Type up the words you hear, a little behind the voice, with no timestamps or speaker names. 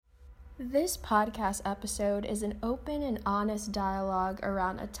This podcast episode is an open and honest dialogue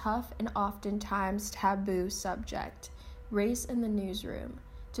around a tough and oftentimes taboo subject, race in the newsroom,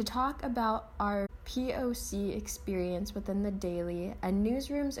 to talk about our POC experience within the Daily and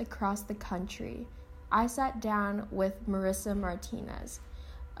newsrooms across the country. I sat down with Marissa Martinez,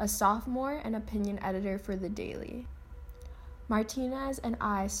 a sophomore and opinion editor for the Daily. Martinez and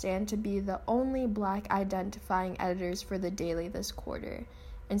I stand to be the only Black identifying editors for the Daily this quarter.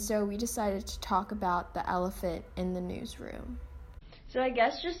 And so we decided to talk about the elephant in the newsroom. So I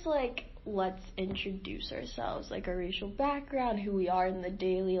guess just let's introduce ourselves, our racial background, who we are in the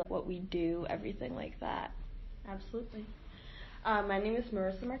Daily, what we do, everything like that. Absolutely. My name is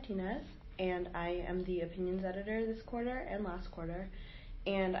Marissa Martinez, and I am the opinions editor this quarter and last quarter.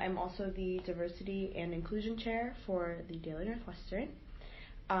 And I'm also the diversity and inclusion chair for the Daily Northwestern.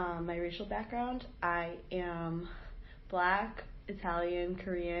 My racial background, I am Black, Italian,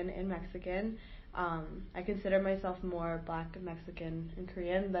 Korean, and Mexican. I consider myself more Black, Mexican, and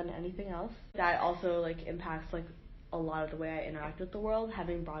Korean than anything else. That also impacts a lot of the way I interact with the world,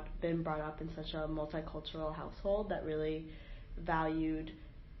 having been brought up in such a multicultural household that really valued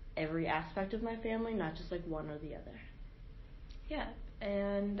every aspect of my family, not just one or the other. Yeah,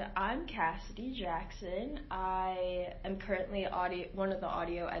 and I'm Cassidy Jackson. I am currently one of the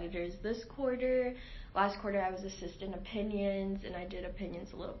audio editors this quarter. Last quarter I was assistant opinions, and I did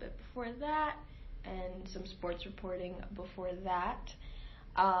opinions a little bit before that, and some sports reporting before that.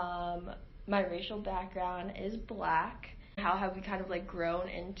 My racial background is Black. How have we kind of grown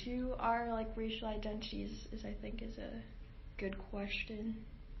into our racial identities is I think is a good question.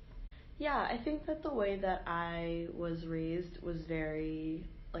 Yeah, I think that the way that I was raised was very,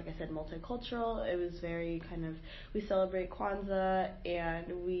 like I said, multicultural. It was very we celebrate Kwanzaa,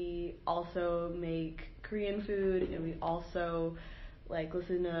 and we also make Korean food, and we also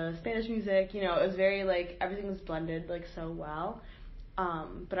listen to Spanish music. It was very everything was blended so well.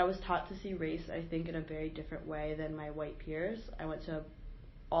 But I was taught to see race, I think, in a very different way than my white peers. I went to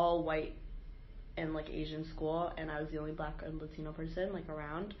all white and Asian school, and I was the only Black and Latino person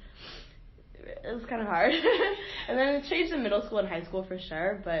around. It was kind of hard. And then it changed in middle school and high school for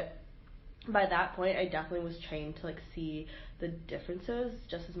sure, but by that point I definitely was trained to see the differences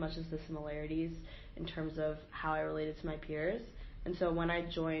just as much as the similarities in terms of how I related to my peers. And so when I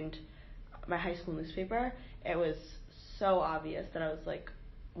joined my high school newspaper, it was so obvious that I was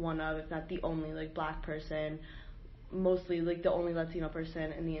one of, if not the only Black person, mostly the only Latino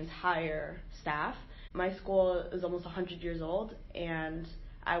person in the entire staff. My school is almost 100 years old, and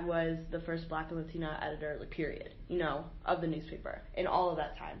I was the first Black and Latina editor, period, of the newspaper in all of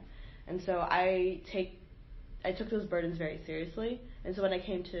that time. And so I took those burdens very seriously. And so when I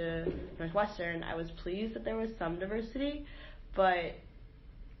came to Northwestern, I was pleased that there was some diversity, but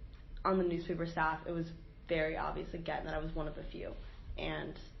on the newspaper staff, it was very obvious again that I was one of a few.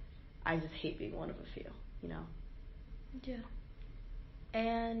 And I just hate being one of a few, Yeah.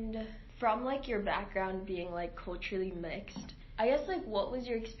 And from your background being culturally mixed, I guess what was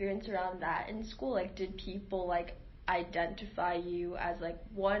your experience around that in school? Did people identify you as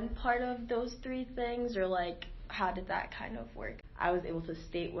one part of those three things, or how did that kind of work? I was able to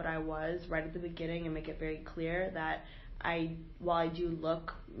state what I was right at the beginning and make it very clear that while I do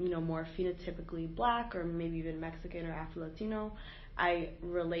look, more phenotypically Black or maybe even Mexican or Afro-Latino, I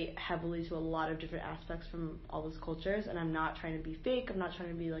relate heavily to a lot of different aspects from all those cultures, and I'm not trying to be fake. I'm not trying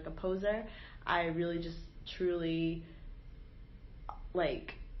to be a poser. I really just truly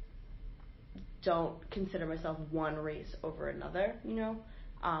don't consider myself one race over another,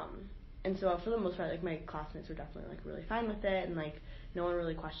 and so for the most part, my classmates were definitely really fine with it, and no one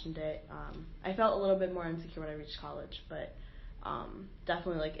really questioned it. I felt a little bit more insecure when I reached college, but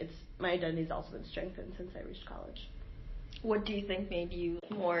definitely my identity's also been strengthened since I reached college. What do you think made you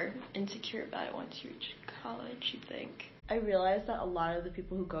more insecure about it once you reached college, you think? I realized that a lot of the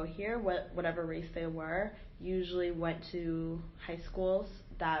people who go here, whatever race they were, usually went to high schools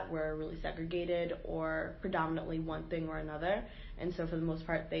that were really segregated or predominantly one thing or another. And so for the most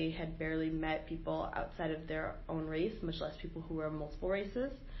part, they had barely met people outside of their own race, much less people who were multiple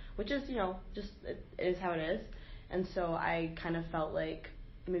races, which is, just it is how it is. And so I kind of felt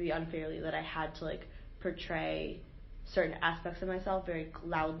maybe unfairly that I had to portray certain aspects of myself very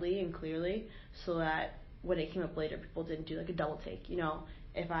loudly and clearly, so that when it came up later, people didn't do a double take.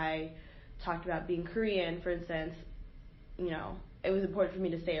 If I talked about being Korean, for instance, it was important for me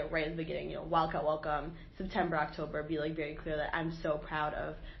to say it right at the beginning, welcome, September, October, be very clear that I'm so proud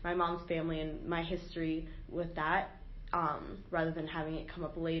of my mom's family and my history with that, rather than having it come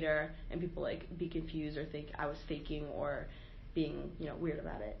up later and people be confused or think I was faking or being, weird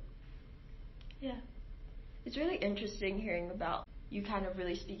about it. Yeah. It's really interesting hearing about you kind of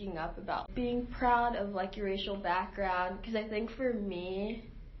really speaking up about being proud of, like, your racial background, because I think for me,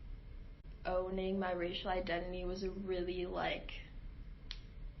 owning my racial identity was a really, like,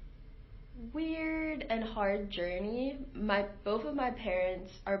 weird and hard journey. Both of my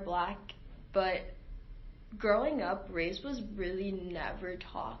parents are Black, but growing up, race was really never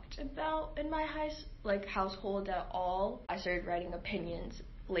talked about in my household at all. I started writing opinions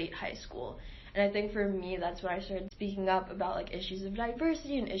late high school, and I think for me that's when I started speaking up about, like, issues of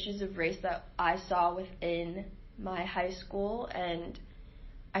diversity and issues of race that I saw within my high school, and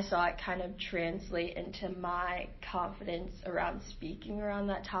I saw it kind of translate into my confidence around speaking around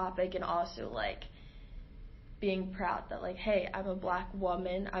that topic, and also, like, being proud that, like, hey, I'm a Black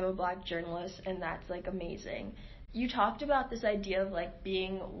woman, I'm a Black journalist, and that's, like, amazing. You talked about this idea of, like,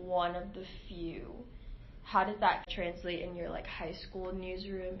 being one of the few. How did that translate in your, like, high school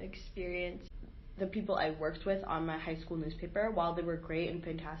newsroom experience? The people I worked with on my high school newspaper, while they were great and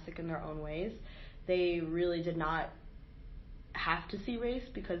fantastic in their own ways, they really did not have to see race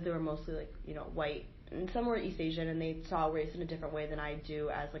because they were mostly, like, you know, white, and some were East Asian, and they saw race in a different way than I do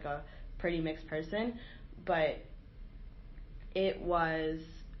as, like, a pretty mixed person. But it was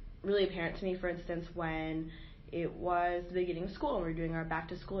really apparent to me, for instance, when it was the beginning of school and we were doing our back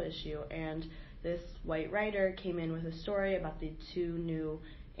to school issue, and this white writer came in with a story about the two new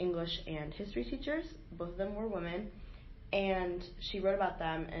English and history teachers. Both of them were women, and she wrote about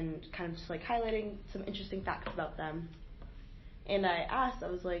them and kind of just, like, highlighting some interesting facts about them. And I asked, I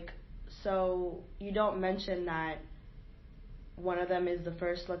was like, so you don't mention that one of them is the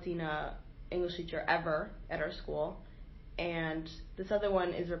first Latina English teacher ever at our school, and this other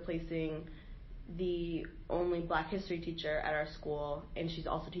one is replacing the only Black history teacher at our school, and she's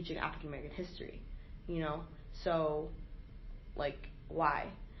also teaching African American history, you know? So, like, why?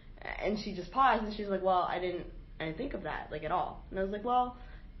 And she just paused, and she's like, well, I didn't think of that, like, at all. And I was like, well,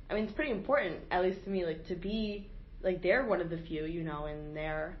 I mean, it's pretty important, at least to me, like, to be, like, they're one of the few, you know, in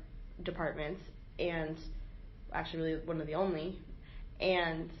their departments, and actually really one of the only,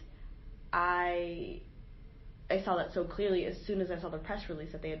 and I saw that so clearly as soon as I saw the press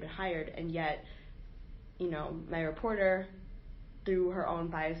release that they had been hired, and yet, you know, my reporter, through her own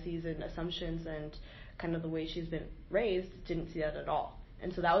biases and assumptions and kind of the way she's been raised, didn't see that at all.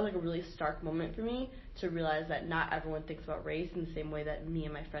 And so that was, like, a really stark moment for me to realize that not everyone thinks about race in the same way that me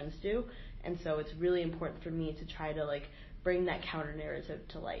and my friends do. And so it's really important for me to try to, like, bring that counter narrative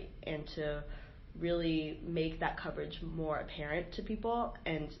to light and to really make that coverage more apparent to people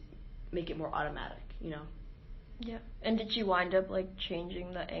and make it more automatic, you know? Yeah. And did you wind up, like,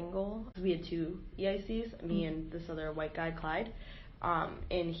 changing the angle? We had two EICs, me and this other white guy, Clyde.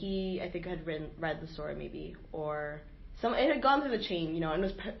 And he, I think, had read the story maybe, or it had gone through the chain, you know, and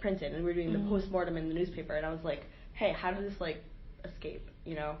it was printed, and we were doing the postmortem in the newspaper, and I was like, hey, how did this, like, escape,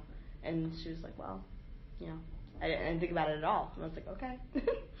 you know? And she was like, well, you know, I didn't think about it at all. And I was like, okay.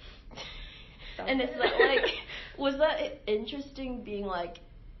 And it's like, was that interesting being, like,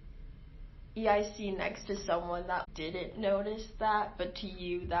 EIC next to someone that didn't notice that, but to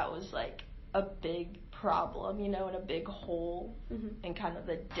you that was, like, a big problem, you know, and a big hole, and kind of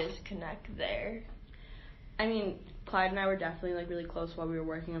the disconnect there? I mean, Clyde and I were definitely, like, really close while we were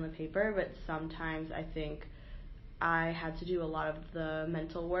working on the paper, but sometimes I think I had to do a lot of the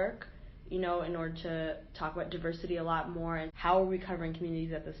mental work, you know, in order to talk about diversity a lot more, and how are we covering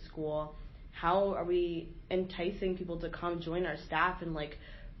communities at the school, how are we enticing people to come join our staff and, like,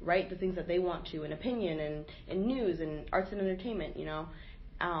 write the things that they want to in opinion and news and arts and entertainment, you know.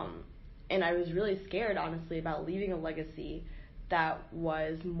 And I was really scared, honestly, about leaving a legacy that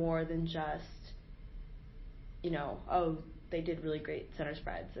was more than just, you know, oh, they did really great center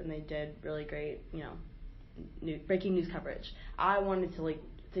spreads and they did really great, you know, breaking news coverage. I wanted to, like,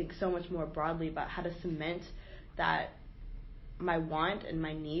 think so much more broadly about how to cement that my want and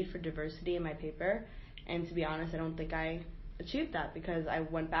my need for diversity in my paper. And to be honest, I don't think I achieved that, because I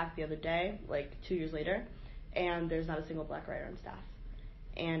went back the other day, like 2 years later, and there's not a single Black writer on staff.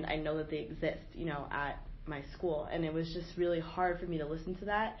 And I know that they exist, you know, at my school. And it was just really hard for me to listen to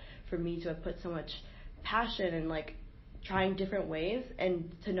that, for me to have put so much passion and, like, trying different ways,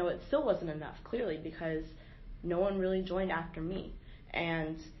 and to know it still wasn't enough, clearly, because no one really joined after me.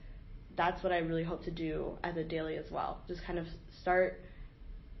 And that's what I really hope to do as a daily as well. Just kind of start,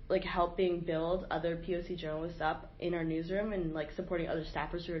 like, helping build other POC journalists up in our newsroom and, like, supporting other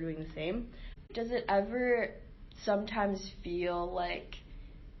staffers who are doing the same. Does it ever sometimes feel like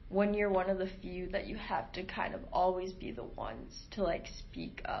when you're one of the few that you have to kind of always be the ones to, like,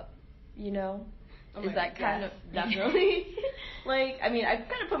 speak up, you know? Is that kind of definitely like, I mean, I've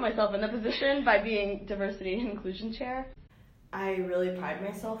kind of put myself in the position by being diversity and inclusion chair. I really pride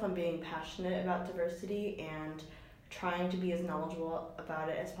myself on being passionate about diversity and trying to be as knowledgeable about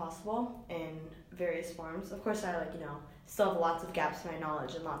it as possible in various forms. Of course, I still have lots of gaps in my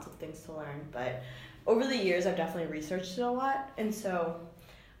knowledge and lots of things to learn, but over the years I've definitely researched it a lot, and so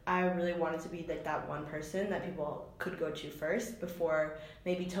I really wanted to be like that one person that people could go to first before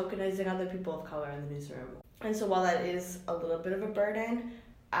maybe tokenizing other people of color in the newsroom. And so while that is a little bit of a burden,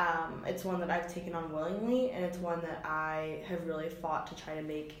 it's one that I've taken on willingly, and it's one that I have really fought to try to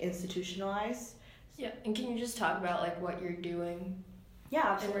make institutionalized. Yeah, and can you just talk about like what you're doing? Yeah,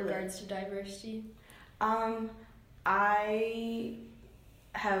 absolutely. In regards to diversity? I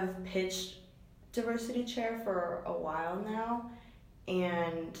have pitched diversity chair for a while now,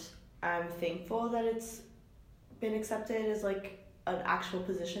 and I'm thankful that it's been accepted as like an actual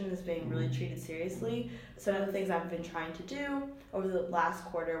position that's being really treated seriously. Some of the things I've been trying to do over the last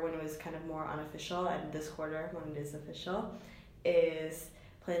quarter when it was kind of more unofficial, and this quarter when it is official, is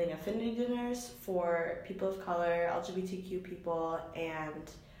planning affinity dinners for people of color, LGBTQ people, and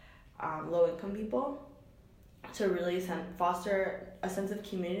low-income people to really foster a sense of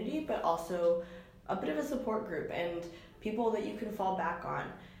community, but also a bit of a support group and people that you can fall back on.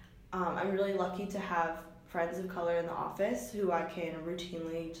 I'm really lucky to have friends of color in the office who I can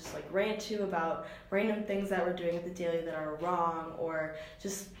routinely just like rant to about random things that we're doing at the Daily that are wrong, or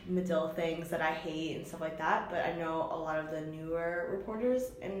just Medill things that I hate and stuff like that. But I know a lot of the newer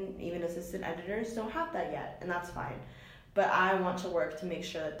reporters and even assistant editors don't have that yet, and that's fine. But I want to work to make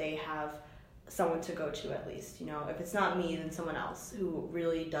sure that they have someone to go to at least. If it's not me, then someone else who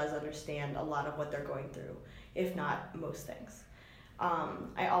really does understand a lot of what they're going through, if not most things.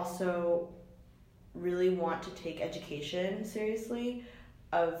 I also really want to take education seriously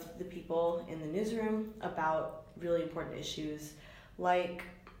of the people in the newsroom about really important issues. Like,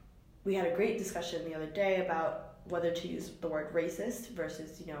 we had a great discussion the other day about whether to use the word racist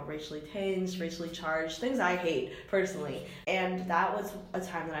versus, racially tinged, racially charged, things I hate personally. And that was a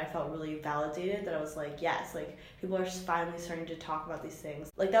time that I felt really validated, that I was like, yes, like, people are finally starting to talk about these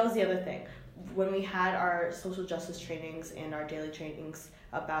things. Like, that was the other thing. When we had our social justice trainings and our daily trainings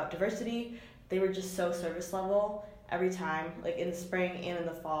about diversity, they were just so service level every time, like in the spring and in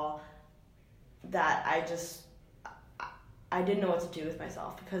the fall, that I didn't know what to do with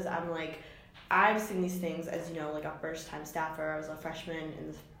myself, because I'm like, I've seen these things as, like a first-time staffer. I was a freshman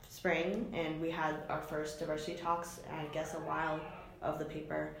in the spring, and we had our first diversity talks, I guess, a while of the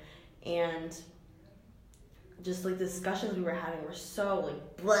paper. And just, like, the discussions we were having were so,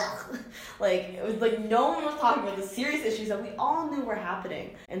 like, blech. Like, it was like no one was talking about the serious issues that we all knew were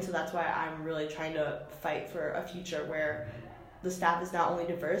happening. And so that's why I'm really trying to fight for a future where the staff is not only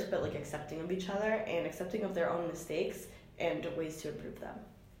diverse, but, like, accepting of each other and accepting of their own mistakes and ways to improve them.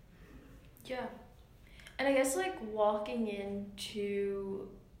 Yeah. And I guess, like, walking into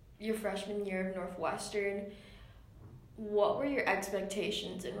your freshman year of Northwestern, what were your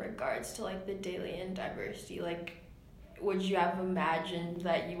expectations in regards to, like, the daily and diversity? Like, would you have imagined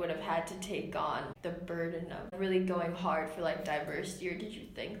that you would have had to take on the burden of really going hard for, like, diversity, or did you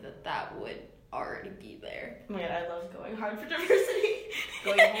think that that would already be there? Oh my God, I love going hard for diversity.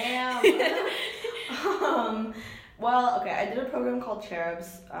 Going ham. Well, okay, I did a program called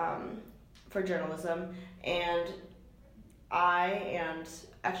Cherubs for journalism, and I and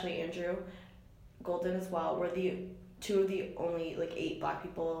actually Andrew Golden as well were two of the only, like, 8 Black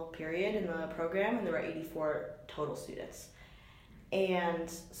people, period, in the program, and there were 84 total students. And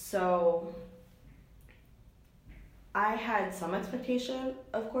so I had some expectation,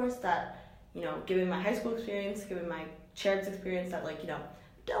 of course, that, given my high school experience, given my Cherubs experience, that, like,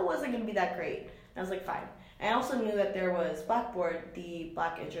 that wasn't going to be that great. And I was like, fine. I also knew that there was Blackboard, the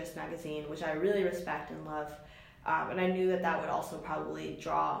Black Interest magazine, which I really respect and love. And I knew that would also probably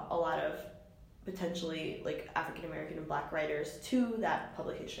draw a lot of potentially, like, African American and Black writers to that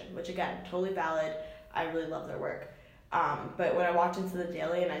publication, which, again, totally valid. I really love their work. But when I walked into the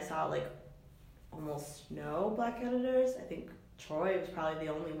Daily and I saw, like, almost no Black editors, I think Troy was probably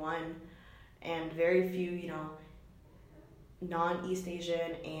the only one, and very few, non-East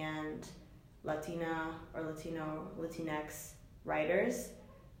Asian and Latina or Latinx writers,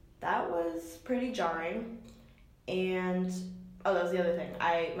 that was pretty jarring. And that was the other thing.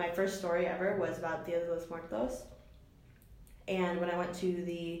 My first story ever was about Dia de los Muertos, and when I went to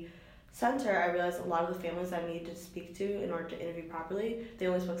the center, I realized a lot of the families I needed to speak to in order to interview properly, they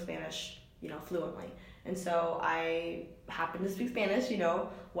only spoke Spanish, fluently. And so I happened to speak Spanish,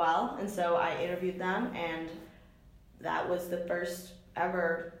 well, and so I interviewed them, and that was the first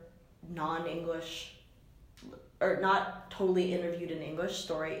ever non-English or not totally interviewed in English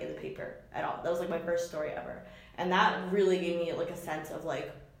story in the paper at all. That was like my first story ever. And that really gave me like a sense of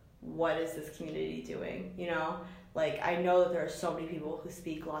like, what is this community doing, you know? Like, I know that there are so many people who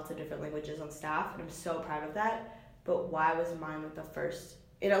speak lots of different languages on staff, and I'm so proud of that, but why was mine like the first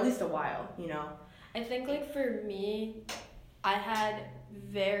in at least a while, you know? I think like for me, I had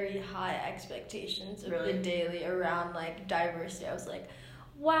very high expectations of the daily around like diversity. I was like,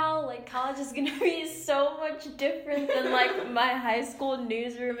 wow, like college is gonna be so much different than like my high school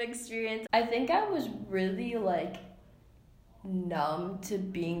newsroom experience. I think I was really like numb to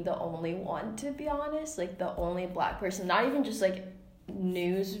being the only one, to be honest, like the only Black person, not even just like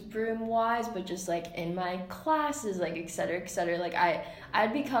newsroom wise, but just like in my classes, like etc. Like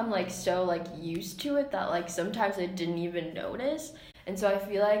I'd become like so like used to it that like sometimes I didn't even notice. And so I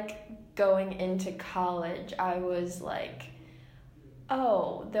feel like going into college I was like,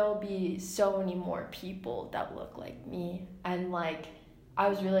 oh, there'll be so many more people that look like me, and like I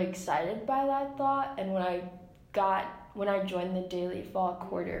was really excited by that thought. And when I joined the daily fall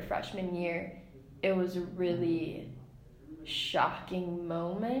quarter freshman year, it was a really shocking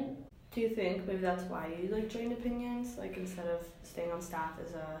moment. Do you think maybe that's why you like joined Opinions, like instead of staying on staff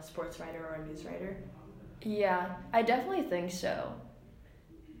as a sports writer or a news writer? Yeah, I definitely think so.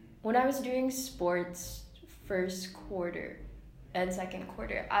 When I was doing sports first quarter and second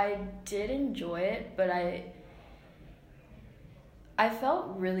quarter, I did enjoy it, but I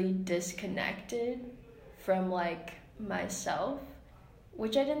felt really disconnected from like myself,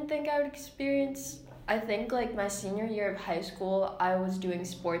 which I didn't think I would experience. I think like my senior year of high school, I was doing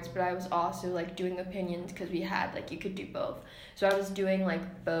sports, but I was also like doing opinions because we had like, you could do both. So I was doing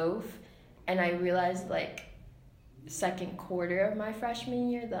like both, and I realized like second quarter of my freshman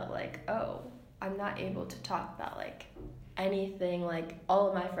year that like, oh, I'm not able to talk about like anything, like all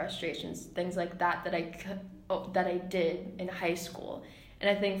of my frustrations, things like that I did in high school. And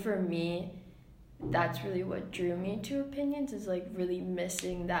I think for me, that's really what drew me to Opinions, is like really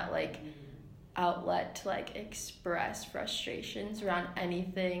missing that like outlet to like express frustrations around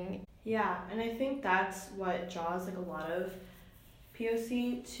anything. Yeah, and I think that's what draws like a lot of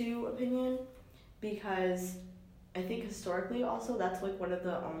POC to Opinion, because I think historically also that's like one of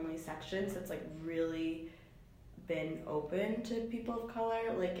the only sections that's like really been open to people of color,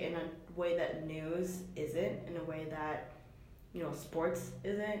 like in a way that news isn't, in a way that, you know, sports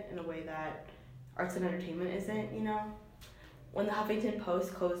isn't, in a way that arts and entertainment isn't, you know? When the Huffington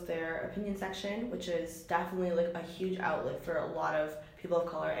Post closed their opinion section, which is definitely like a huge outlet for a lot of people of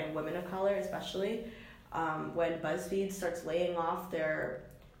color and women of color especially, when BuzzFeed starts laying off their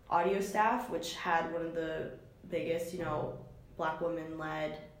audio staff, which had one of the biggest, you know, Black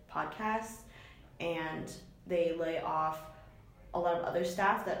women-led podcasts, and they lay off a lot of other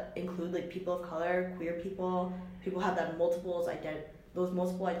staff that include like people of color, queer people have that those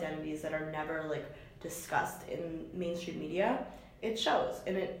multiple identities that are never like discussed in mainstream media. It shows,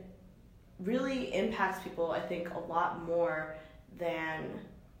 and it really impacts people, I think, a lot more than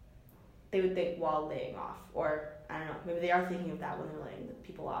they would think while laying off. Or I don't know, maybe they are thinking of that when they're laying the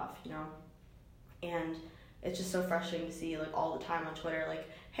people off, you know? And it's just so frustrating to see like all the time on Twitter, like,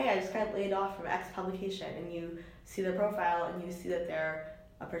 hey, I just got laid off from X publication, and you see their profile and you see that they're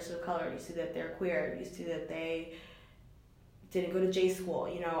a person of color, you see that they're queer, you see that they didn't go to J school,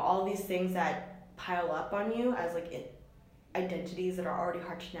 you know, all these things that pile up on you as like identities that are already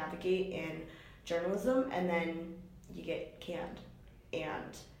hard to navigate in journalism, and then you get canned.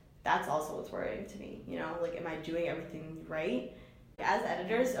 And that's also what's worrying to me, you know, like, am I doing everything right? As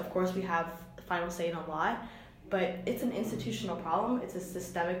editors, of course, we have the final say in a lot, but it's an institutional problem, it's a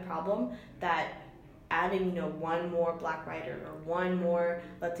systemic problem that adding, you know, one more Black writer or one more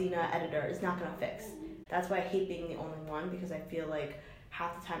Latina editor is not going to fix. That's why I hate being the only one, because I feel like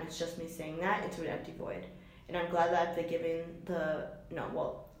half the time it's just me saying that into an empty void. And I'm glad that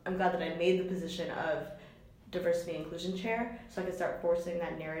I'm glad that I made the position of diversity and inclusion chair, so I could start forcing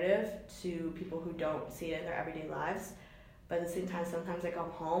that narrative to people who don't see it in their everyday lives. But at the same time, sometimes I come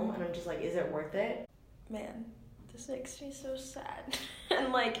home and I'm just like, is it worth it? Man, this makes me so sad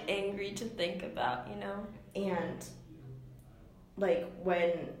and like angry to think about, you know? And like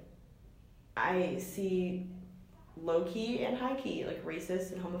when I see low-key and high-key, like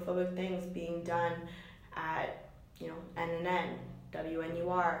racist and homophobic things being done at, you know, NNN,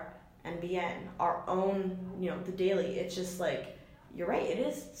 WNUR, NBN, our own, you know, The Daily, it's just like, you're right, it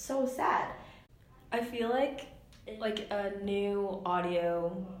is so sad. I feel like a new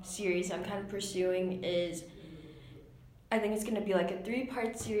audio series I'm kind of pursuing is, I think it's going to be like a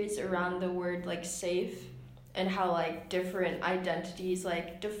 3-part series around the word like safe, and how like different identities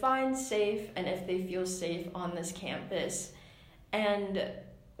like define safe and if they feel safe on this campus. And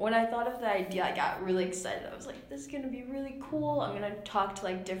when I thought of the idea, I got really excited. I was like, this is gonna be really cool. I'm gonna talk to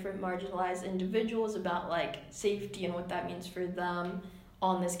like different marginalized individuals about like safety and what that means for them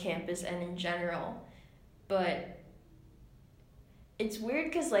on this campus and in general. But it's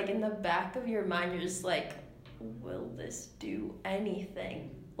weird because like in the back of your mind, you're just like, will this do anything?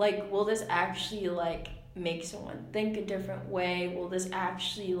 Like, will this actually like make someone think a different way? Will this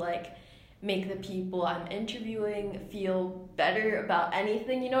actually like make the people I'm interviewing feel better about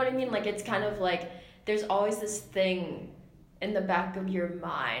anything? You know what I mean? Like, it's kind of like there's always this thing in the back of your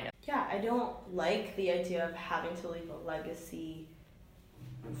mind. Yeah, I don't like the idea of having to leave a legacy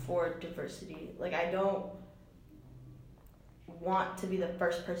for diversity. Like, I don't want to be the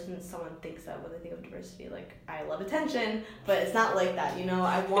first person someone thinks of when they think of diversity. Like, I love attention, but it's not like that, you know?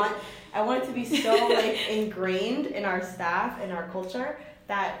 I want it to be so like ingrained in our staff and our culture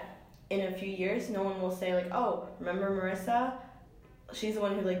that in a few years no one will say like, oh, remember Marissa? She's the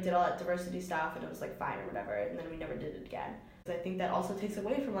one who like did all that diversity stuff and it was like fine or whatever, and then we never did it again. I think that also takes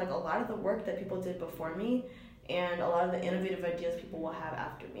away from like a lot of the work that people did before me and a lot of the innovative ideas people will have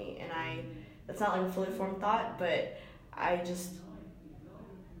after me. And that's not like a fully formed thought, but I just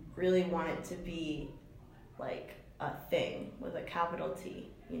really want it to be like a thing with a capital T,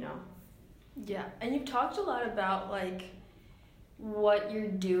 you know? Yeah, and you've talked a lot about like what you're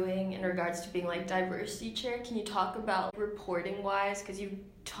doing in regards to being like diversity chair. Can you talk about reporting wise, because you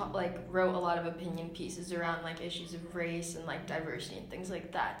wrote a lot of opinion pieces around like issues of race and like diversity and things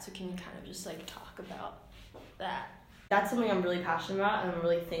like that, so can you kind of just like talk about that? That's something I'm really passionate about, and I'm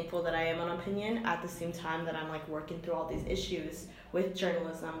really thankful that I am on opinion at the same time that I'm like working through all these issues with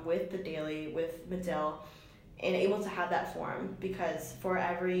journalism, with The Daily, with Medill, and able to have that forum, because for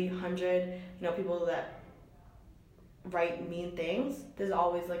every 100 people that write mean things, there's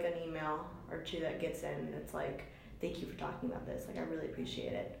always like an email or two that gets in and it's like, thank you for talking about this, like I really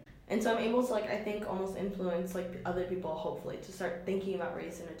appreciate it. And so I'm able to like, I think, almost influence like other people hopefully to start thinking about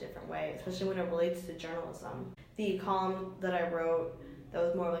race in a different way, especially when it relates to journalism. The column that I wrote that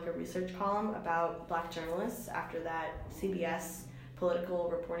was more like a research column about Black journalists after that CBS political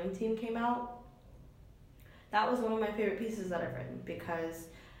reporting team came out, that was one of my favorite pieces that I've written, because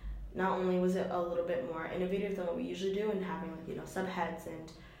not only was it a little bit more innovative than what we usually do and having like, subheads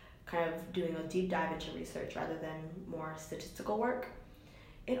and kind of doing a deep dive into research rather than more statistical work,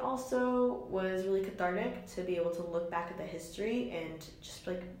 it also was really cathartic to be able to look back at the history and just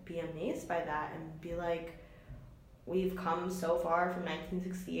like be amazed by that and be like, we've come so far from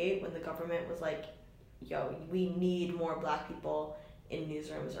 1968 when the government was like, yo, we need more Black people in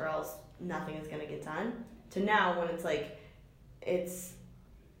newsrooms or else nothing is going to get done, to now when it's like, it's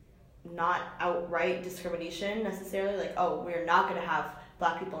not outright discrimination necessarily, like, oh, we're not going to have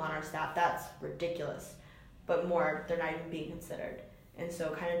Black people on our staff, that's ridiculous, but more, they're not even being considered. And so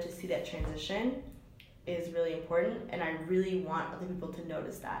kind of to see that transition is really important, and I really want other people to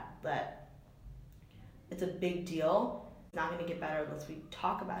notice that it's a big deal. It's not going to get better unless we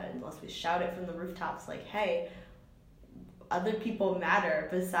talk about it, unless we shout it from the rooftops, like, hey, other people matter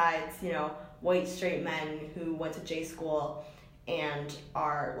besides, white straight men who went to J school and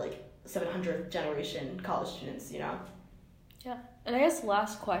are like 700th generation college students, Yeah. And I guess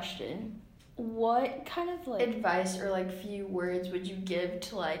last question, what kind of like advice or like few words would you give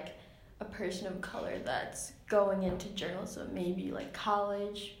to like a person of color that's going into journalism, maybe like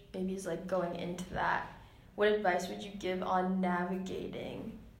college, maybe is like going into that? What advice would you give on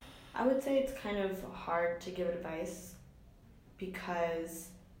navigating? I would say it's kind of hard to give advice because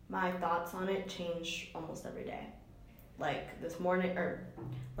my thoughts on it change almost every day. Like this morning, or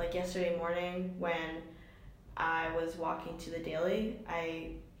like yesterday morning when I was walking to the Daily, I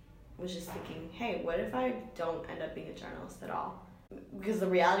was just thinking, hey, what if I don't end up being a journalist at all? Because the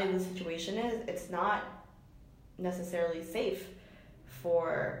reality of the situation is it's not necessarily safe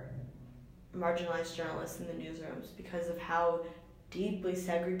for marginalized journalists in the newsrooms because of how deeply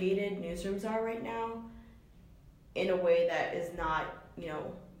segregated newsrooms are right now in a way that is not,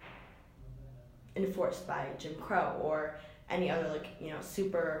 enforced by Jim Crow or any other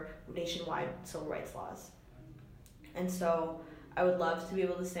super nationwide civil rights laws. And so I would love to be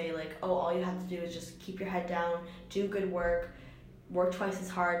able to say all you have to do is just keep your head down, do good work twice as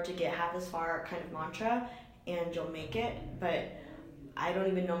hard to get half as far kind of mantra, and you'll make it. But I don't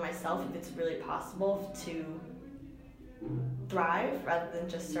even know myself if it's really possible to thrive rather than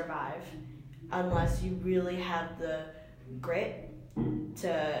just survive unless you really have the grit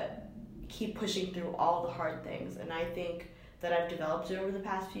to keep pushing through all the hard things. And I think that I've developed it over the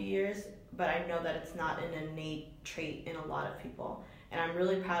past few years but I know that it's not an innate trait in a lot of people. And I'm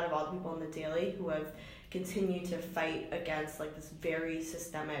really proud of all the people in the Daily who have continued to fight against like this very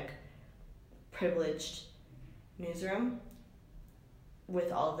systemic, privileged newsroom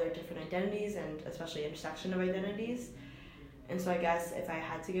with all of their different identities and especially intersection of identities. And so I guess if I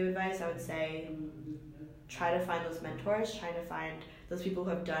had to give advice, I would say try to find those mentors, try to find those people who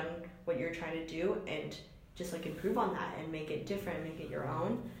have done what you're trying to do and just like improve on that and make it different, make it your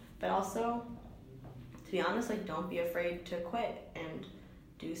own. But also, to be honest, like don't be afraid to quit and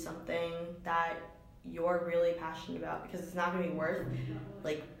do something that you're really passionate about, because it's not going to be worth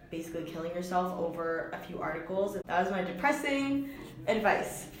like basically killing yourself over a few articles. That was my depressing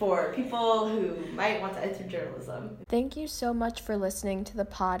advice for people who might want to enter journalism. Thank you so much for listening to the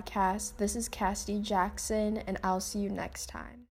podcast. This is Cassidy Jackson, and I'll see you next time.